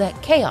doesn't have that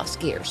Chaos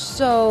Gear,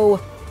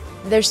 so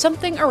there's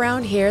something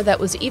around here that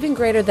was even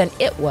greater than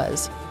it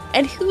was.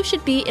 And who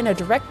should be in a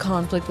direct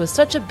conflict with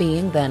such a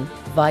being than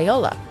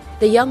Viola?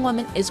 The young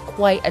woman is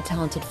quite a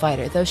talented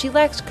fighter, though she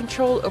lacks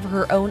control over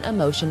her own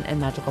emotion and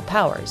magical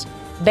powers.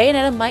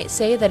 Bayonetta might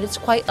say that it's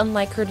quite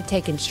unlike her to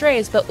take in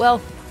strays, but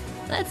well,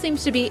 that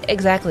seems to be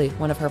exactly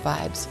one of her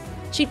vibes.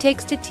 She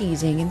takes to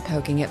teasing and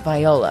poking at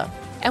Viola.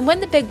 And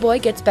when the big boy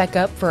gets back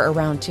up for a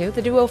round 2,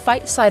 the duo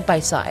fight side by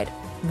side.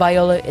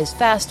 Viola is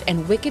fast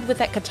and wicked with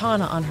that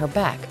katana on her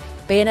back.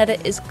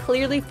 Bayonetta is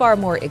clearly far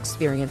more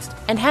experienced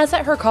and has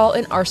at her call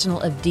an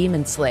arsenal of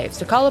demon slaves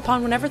to call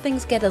upon whenever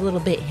things get a little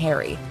bit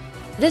hairy.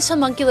 This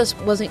homunculus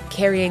wasn't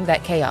carrying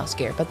that Chaos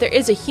Gear, but there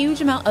is a huge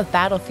amount of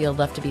battlefield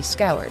left to be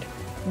scoured.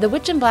 The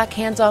Witch in Black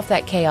hands off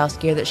that Chaos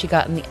Gear that she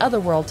got in the other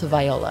world to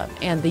Viola,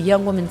 and the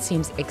young woman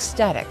seems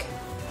ecstatic.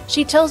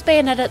 She tells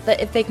Bayonetta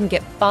that if they can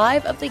get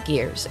 5 of the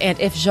gears, and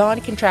if Jean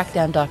can track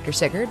down Dr.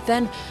 Sigurd,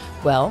 then,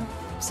 well,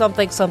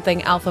 something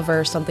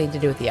Alphaverse, something to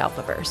do with the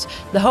Alphaverse,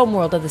 the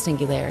homeworld of the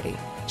Singularity.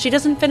 She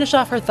doesn't finish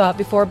off her thought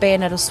before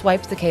Bayonetta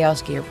swipes the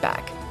Chaos Gear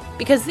back,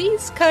 because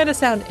these kinda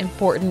sound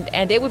important,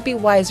 and it would be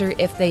wiser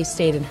if they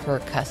stayed in her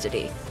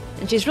custody.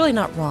 And she's really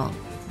not wrong.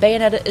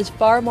 Bayonetta is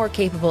far more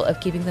capable of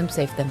keeping them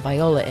safe than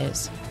Viola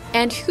is.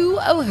 And who,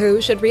 oh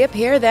who, should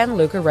reappear than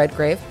Luca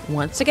Redgrave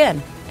once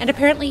again. And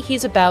apparently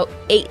he's about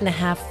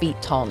 8.5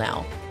 feet tall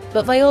now.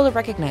 But Viola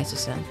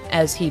recognizes him.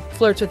 As he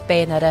flirts with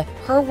Bayonetta,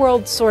 her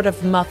world sort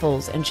of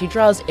muffles and she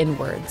draws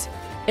inwards.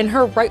 In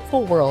her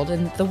rightful world,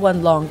 and the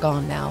one long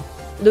gone now,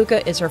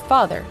 Luca is her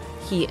father.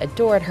 He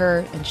adored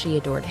her and she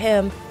adored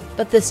him,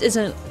 but this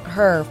isn't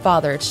her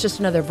father, it's just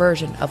another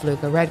version of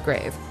Luca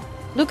Redgrave.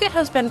 Luca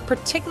has been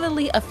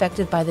particularly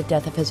affected by the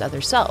death of his other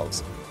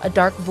selves. A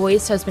dark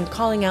voice has been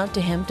calling out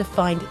to him to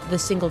find the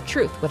single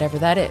truth, whatever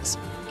that is.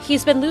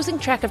 He's been losing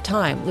track of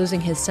time,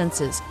 losing his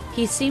senses.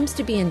 He seems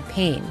to be in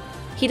pain.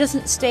 He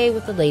doesn't stay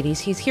with the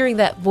ladies, he's hearing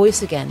that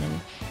voice again, and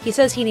he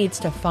says he needs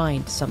to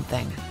find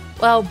something.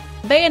 Well,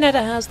 Bayonetta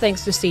has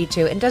things to see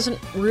to and doesn't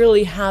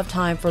really have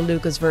time for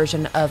Luca's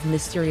version of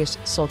mysterious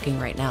sulking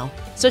right now.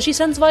 So she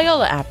sends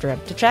Viola after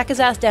him to track his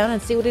ass down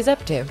and see what he's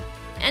up to.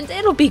 And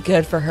it'll be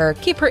good for her,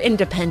 keep her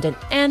independent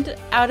and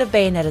out of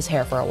Bayonetta's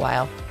hair for a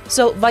while.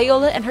 So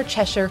Viola and her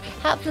Cheshire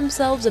have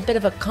themselves a bit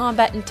of a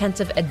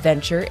combat-intensive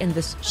adventure in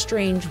this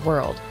strange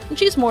world, and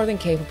she's more than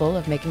capable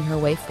of making her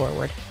way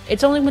forward.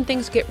 It's only when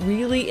things get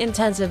really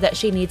intensive that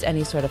she needs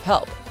any sort of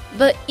help.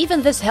 But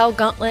even this hell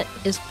gauntlet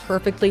is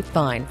perfectly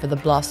fine for the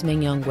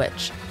blossoming young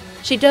witch.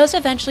 She does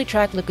eventually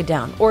track Luca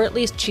down, or at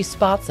least she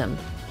spots him.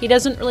 He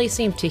doesn't really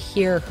seem to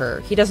hear her,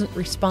 he doesn't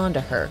respond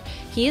to her.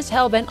 He is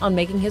hellbent on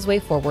making his way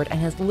forward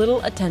and has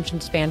little attention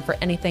span for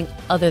anything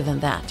other than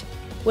that.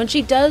 When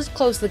she does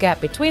close the gap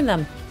between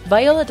them,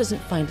 Viola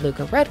doesn't find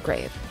Luca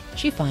Redgrave.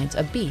 She finds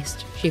a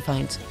beast. She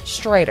finds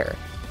Strider.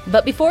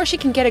 But before she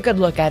can get a good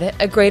look at it,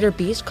 a greater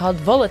beast called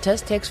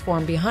Volatus takes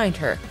form behind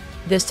her.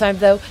 This time,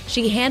 though,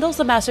 she handles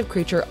the massive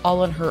creature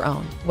all on her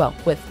own. Well,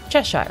 with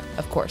Cheshire,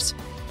 of course.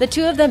 The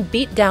two of them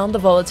beat down the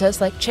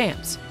Volatus like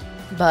champs.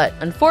 But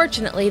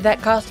unfortunately,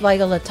 that cost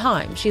Viola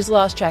time. She's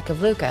lost track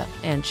of Luca,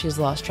 and she's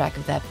lost track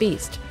of that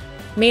beast.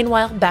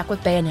 Meanwhile, back with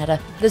Bayonetta,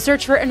 the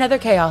search for another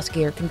Chaos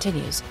Gear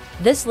continues.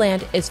 This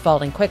land is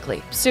falling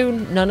quickly.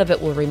 Soon, none of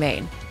it will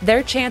remain.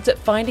 Their chance at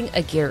finding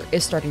a gear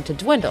is starting to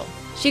dwindle.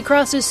 She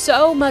crosses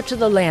so much of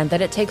the land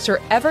that it takes her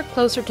ever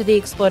closer to the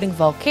exploding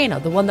volcano,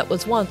 the one that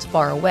was once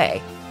far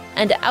away.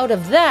 And out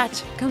of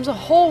that comes a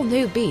whole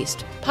new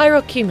beast,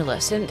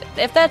 Pyrocumulus, and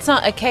if that's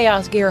not a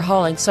Chaos Gear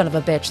hauling son of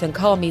a bitch, then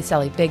call me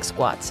Sally Big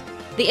Squats.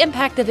 The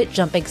impact of it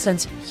jumping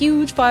sends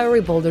huge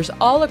fiery boulders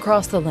all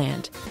across the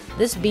land.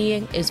 This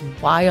being is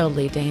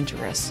wildly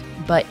dangerous,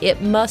 but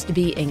it must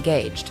be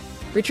engaged.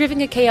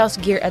 Retrieving a Chaos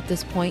Gear at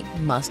this point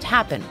must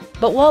happen.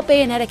 But while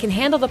Bayonetta can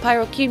handle the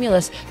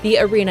Pyrocumulus, the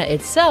arena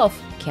itself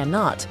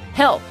cannot.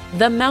 Hell,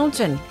 the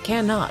mountain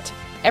cannot.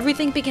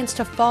 Everything begins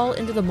to fall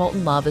into the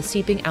molten lava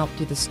seeping out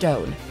through the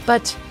stone.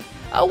 But,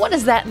 oh, what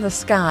is that in the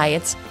sky?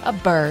 It's a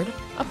bird,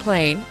 a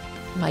plane,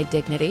 my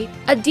dignity,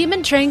 a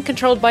demon train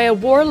controlled by a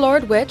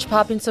warlord witch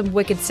popping some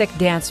wicked sick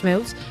dance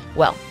moves.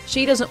 Well,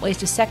 she doesn't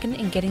waste a second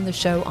in getting the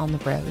show on the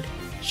road.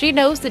 She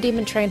knows the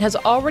demon train has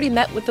already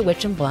met with the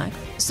Witch in Black,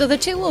 so the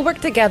two will work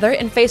together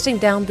in facing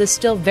down this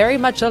still very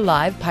much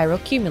alive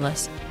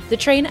pyrocumulus. The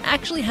train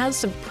actually has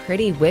some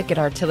pretty wicked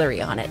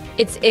artillery on it.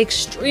 It's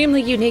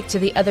extremely unique to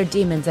the other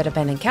demons that have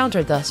been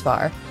encountered thus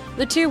far.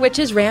 The two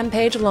witches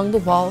rampage along the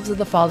walls of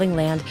the falling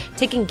land,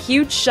 taking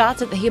huge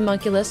shots at the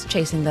homunculus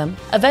chasing them.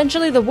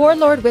 Eventually, the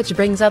warlord witch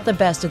brings out the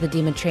best of the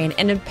demon train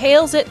and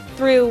impales it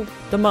through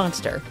the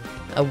monster.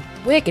 A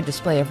wicked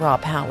display of raw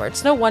power.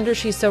 It's no wonder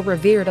she's so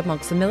revered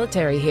amongst the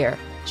military here.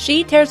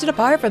 She tears it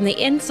apart from the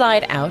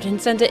inside out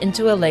and sends it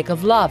into a lake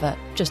of lava,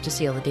 just to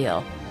seal the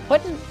deal.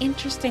 What an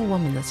interesting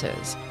woman this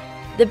is.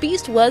 The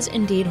beast was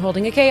indeed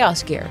holding a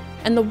chaos gear,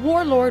 and the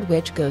warlord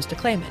witch goes to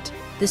claim it.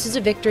 This is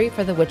a victory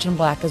for the Witch in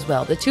Black as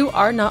well. The two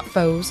are not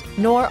foes,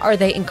 nor are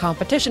they in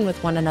competition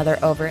with one another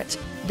over it.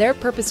 Their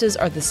purposes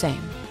are the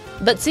same.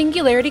 But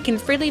Singularity can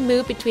freely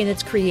move between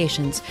its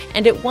creations,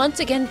 and it once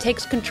again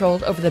takes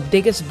control over the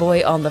biggest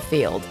boy on the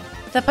field.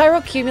 The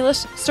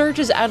pyrocumulus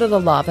surges out of the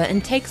lava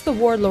and takes the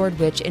warlord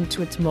witch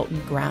into its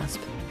molten grasp.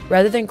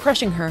 Rather than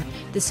crushing her,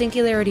 the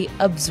Singularity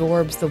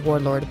absorbs the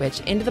warlord witch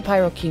into the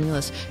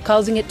pyrocumulus,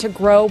 causing it to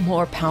grow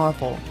more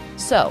powerful.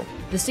 So,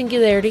 the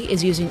Singularity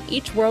is using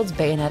each world's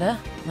Bayonetta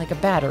like a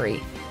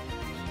battery.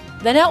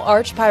 The now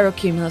arch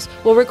pyrocumulus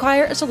will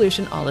require a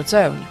solution all its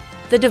own.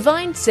 The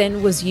divine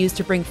sin was used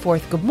to bring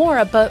forth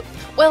Gomorrah, but,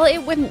 well, it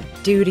wouldn't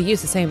do to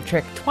use the same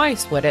trick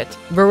twice, would it?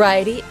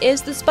 Variety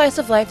is the spice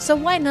of life, so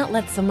why not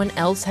let someone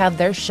else have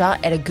their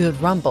shot at a good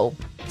rumble?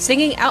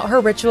 Singing out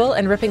her ritual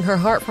and ripping her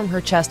heart from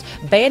her chest,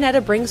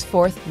 Bayonetta brings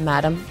forth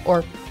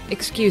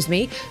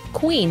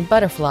Queen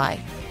Butterfly.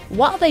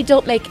 While they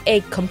don't make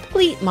a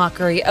complete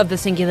mockery of the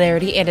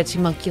Singularity and its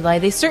homunculi,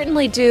 they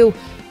certainly do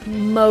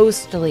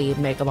mostly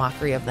make a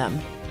mockery of them.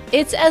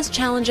 It's as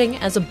challenging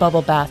as a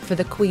bubble bath for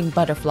the Queen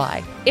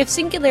Butterfly. If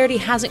Singularity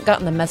hasn't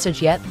gotten the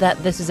message yet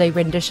that this is a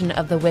rendition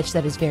of the witch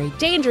that is very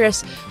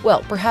dangerous,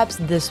 well, perhaps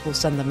this will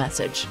send the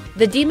message.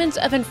 The demons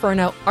of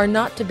Inferno are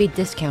not to be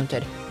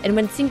discounted, and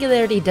when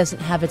Singularity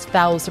doesn't have its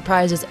foul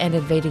surprises and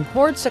invading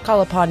hordes to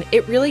call upon,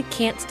 it really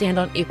can't stand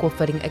on equal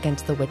footing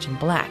against the Witch in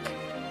Black.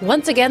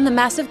 Once again, the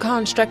massive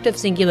construct of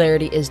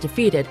Singularity is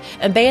defeated,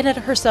 and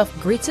Bayonetta herself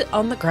greets it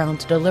on the ground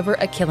to deliver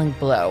a killing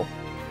blow.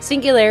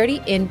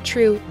 Singularity, in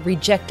true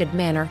rejected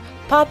manner,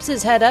 pops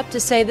his head up to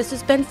say this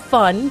has been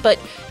fun, but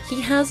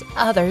he has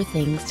other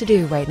things to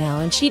do right now,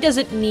 and she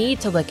doesn't need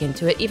to look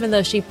into it, even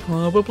though she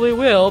probably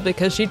will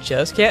because she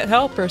just can't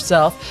help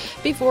herself,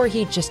 before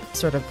he just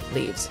sort of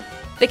leaves.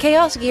 The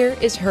Chaos Gear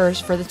is hers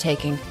for the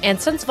taking, and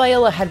since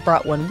Viola had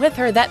brought one with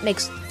her, that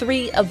makes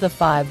 3 of the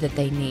 5 that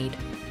they need.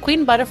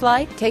 Queen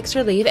Butterfly takes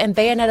her leave, and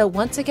Bayonetta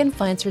once again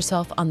finds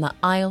herself on the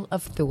Isle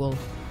of Thule.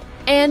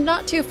 And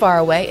not too far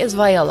away is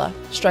Viola,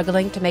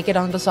 struggling to make it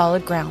onto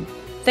solid ground.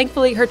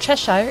 Thankfully, her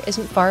Cheshire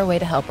isn't far away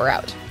to help her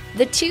out.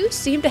 The two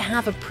seem to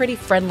have a pretty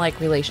friend-like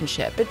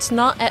relationship. It's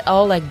not at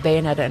all like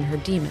Bayonetta and her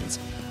demons.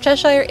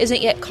 Cheshire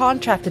isn't yet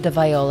contracted to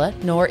Viola,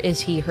 nor is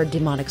he her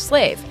demonic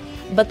slave,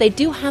 but they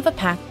do have a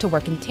pact to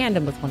work in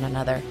tandem with one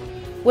another.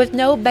 With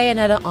no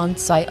Bayonetta on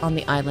site on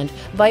the island,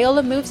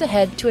 Viola moves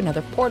ahead to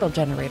another portal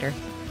generator,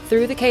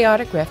 through the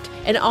chaotic rift,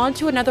 and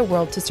onto another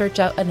world to search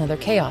out another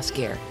Chaos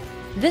Gear.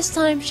 This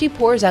time, she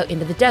pours out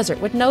into the desert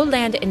with no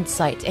land in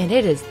sight, and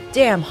it is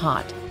damn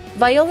hot.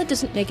 Viola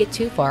doesn't make it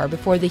too far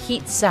before the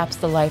heat saps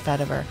the life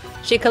out of her.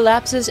 She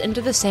collapses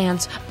into the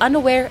sands,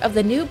 unaware of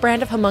the new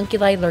brand of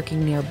homunculi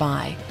lurking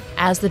nearby.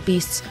 As the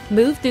beasts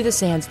move through the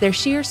sands, their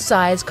sheer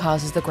size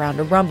causes the ground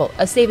to rumble,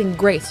 a saving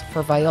grace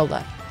for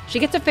Viola. She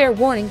gets a fair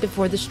warning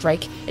before the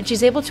strike, and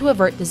she's able to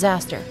avert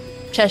disaster.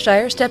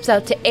 Cheshire steps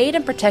out to aid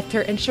and protect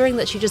her, ensuring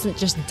that she doesn't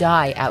just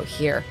die out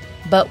here.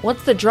 But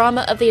once the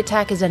drama of the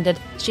attack is ended,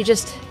 she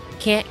just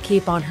can't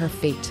keep on her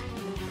feet.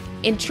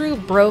 In true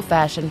bro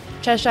fashion,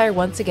 Cheshire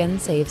once again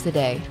saves the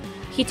day.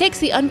 He takes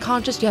the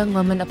unconscious young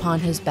woman upon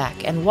his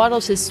back and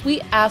waddles his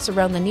sweet ass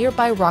around the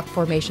nearby rock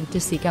formation to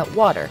seek out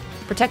water,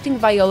 protecting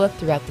Viola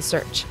throughout the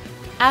search.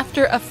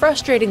 After a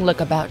frustrating look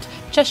about,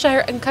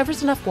 Cheshire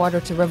uncovers enough water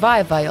to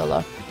revive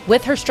Viola.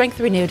 With her strength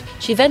renewed,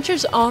 she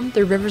ventures on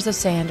through rivers of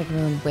sand and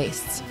ruined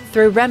wastes,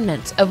 through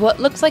remnants of what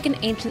looks like an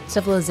ancient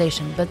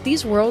civilization, but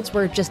these worlds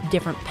were just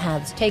different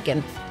paths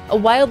taken, a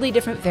wildly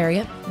different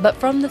variant, but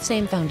from the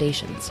same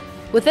foundations.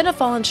 Within a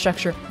fallen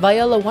structure,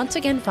 Viola once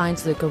again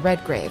finds Luca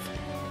Redgrave.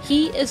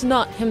 He is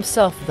not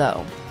himself,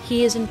 though.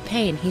 He is in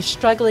pain. He's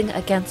struggling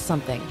against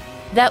something.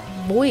 That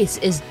voice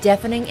is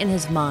deafening in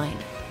his mind.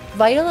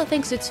 Viola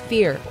thinks it's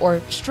fear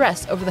or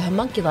stress over the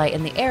homunculi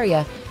in the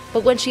area,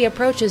 but when she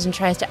approaches and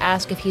tries to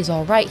ask if he's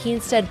all right, he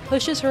instead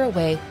pushes her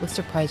away with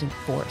surprising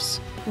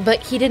force. But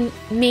he didn't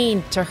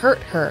mean to hurt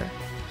her.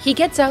 He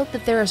gets out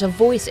that there is a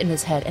voice in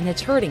his head and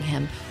it's hurting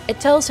him.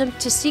 It tells him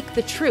to seek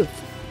the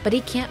truth, but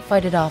he can't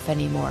fight it off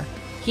anymore.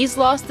 He's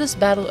lost this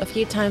battle a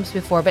few times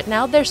before, but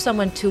now there's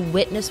someone to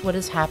witness what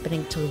is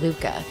happening to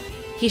Luca.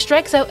 He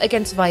strikes out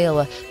against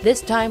Viola, this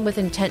time with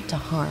intent to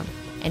harm,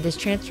 and his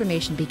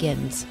transformation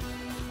begins.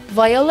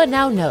 Viola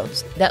now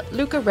knows that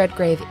Luca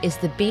Redgrave is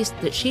the beast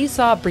that she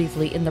saw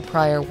briefly in the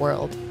prior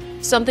world.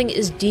 Something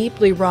is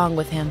deeply wrong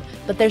with him,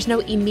 but there's no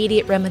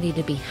immediate remedy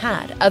to be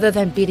had other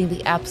than beating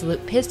the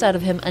absolute piss out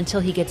of him until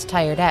he gets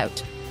tired out,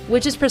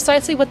 which is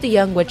precisely what the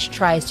young witch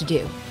tries to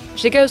do.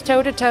 She goes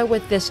toe-to-toe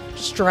with this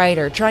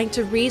Strider, trying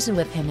to reason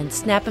with him and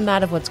snap him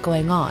out of what's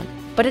going on.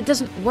 But it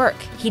doesn't work.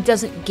 He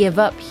doesn't give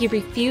up. He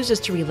refuses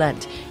to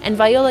relent, and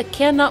Viola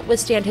cannot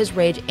withstand his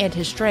rage and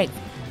his strength.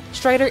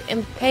 Strider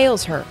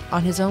impales her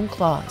on his own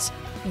claws.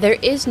 There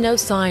is no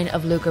sign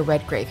of Luca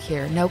Redgrave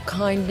here. No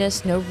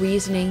kindness, no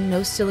reasoning,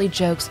 no silly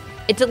jokes.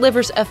 It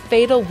delivers a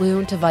fatal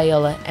wound to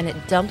Viola, and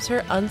it dumps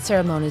her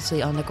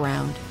unceremoniously on the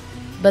ground.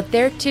 But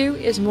there too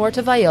is more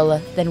to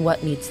Viola than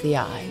what meets the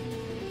eye.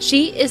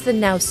 She is the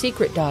now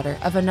secret daughter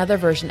of another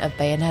version of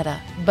Bayonetta,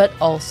 but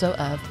also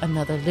of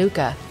another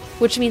Luca,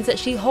 which means that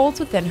she holds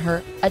within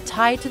her a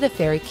tie to the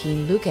fairy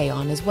king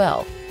Lucaon as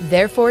well.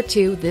 Therefore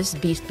too this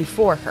beast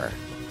before her.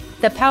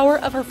 The power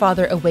of her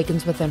father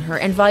awakens within her,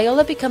 and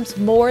Viola becomes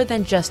more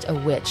than just a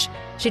witch.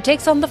 She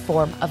takes on the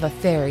form of a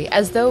fairy,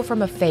 as though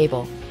from a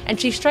fable, and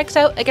she strikes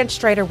out against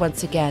Strider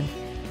once again.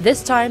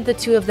 This time, the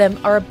two of them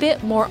are a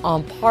bit more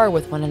on par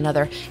with one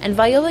another, and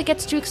Viola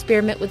gets to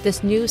experiment with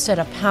this new set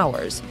of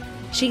powers.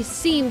 She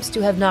seems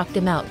to have knocked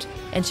him out,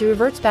 and she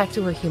reverts back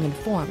to her human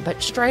form,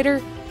 but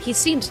Strider, he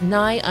seems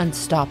nigh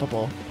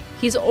unstoppable.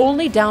 He's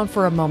only down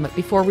for a moment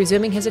before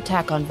resuming his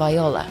attack on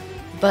Viola.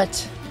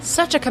 But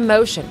such a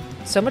commotion,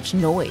 so much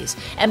noise,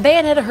 and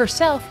Bayonetta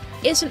herself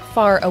isn't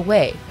far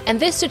away, and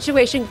this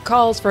situation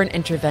calls for an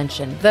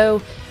intervention,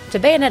 though, to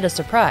Bayonetta's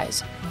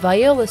surprise,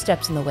 Viola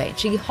steps in the way.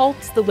 She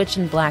halts the Witch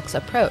in Black's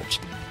approach.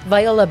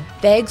 Viola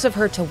begs of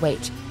her to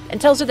wait,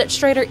 and tells her that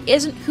Strider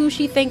isn't who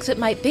she thinks it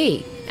might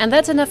be, and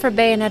that's enough for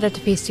Bayonetta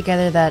to piece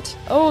together that,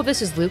 oh,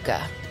 this is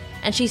Luca,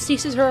 and she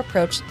ceases her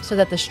approach so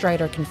that the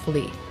Strider can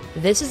flee.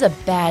 This is a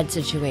bad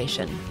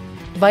situation.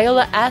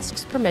 Viola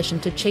asks permission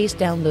to chase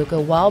down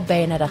Luca while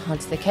Bayonetta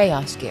hunts the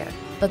Chaos Gear,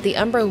 but the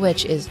Umbra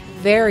Witch is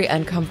very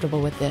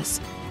uncomfortable with this.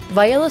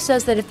 Viola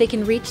says that if they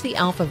can reach the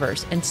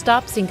Alphaverse and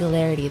stop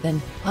Singularity,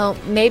 then, well,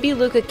 maybe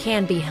Luca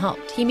can be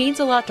helped. He means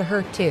a lot to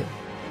her, too.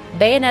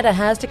 Bayonetta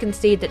has to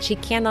concede that she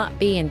cannot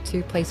be in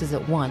two places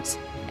at once,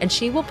 and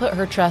she will put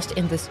her trust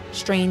in this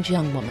strange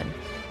young woman.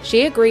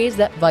 She agrees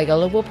that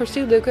Viola will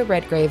pursue Luca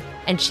Redgrave,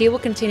 and she will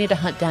continue to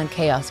hunt down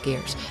Chaos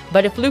Gears.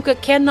 But if Luca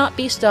cannot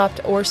be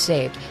stopped or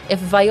saved, if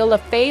Viola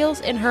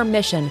fails in her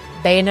mission,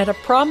 Bayonetta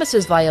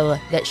promises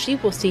Viola that she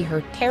will see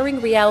her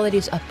tearing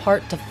realities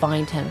apart to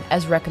find him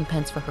as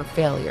recompense for her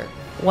failure.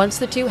 Once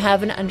the two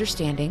have an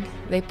understanding,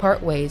 they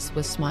part ways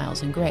with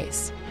smiles and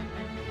grace.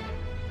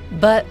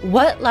 But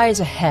what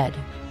lies ahead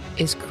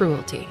is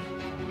cruelty.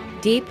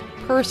 Deep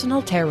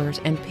personal terrors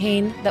and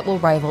pain that will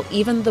rival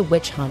even the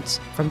witch hunts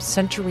from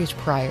centuries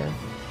prior.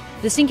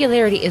 The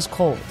Singularity is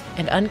cold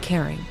and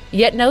uncaring,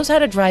 yet knows how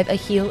to drive a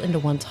heel into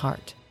one's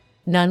heart.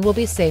 None will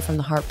be safe from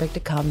the heartbreak to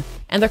come,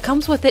 and there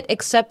comes with it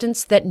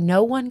acceptance that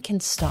no one can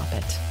stop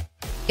it.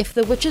 If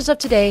the witches of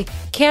today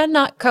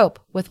cannot cope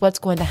with what's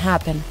going to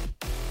happen,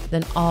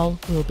 then all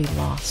will be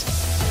lost.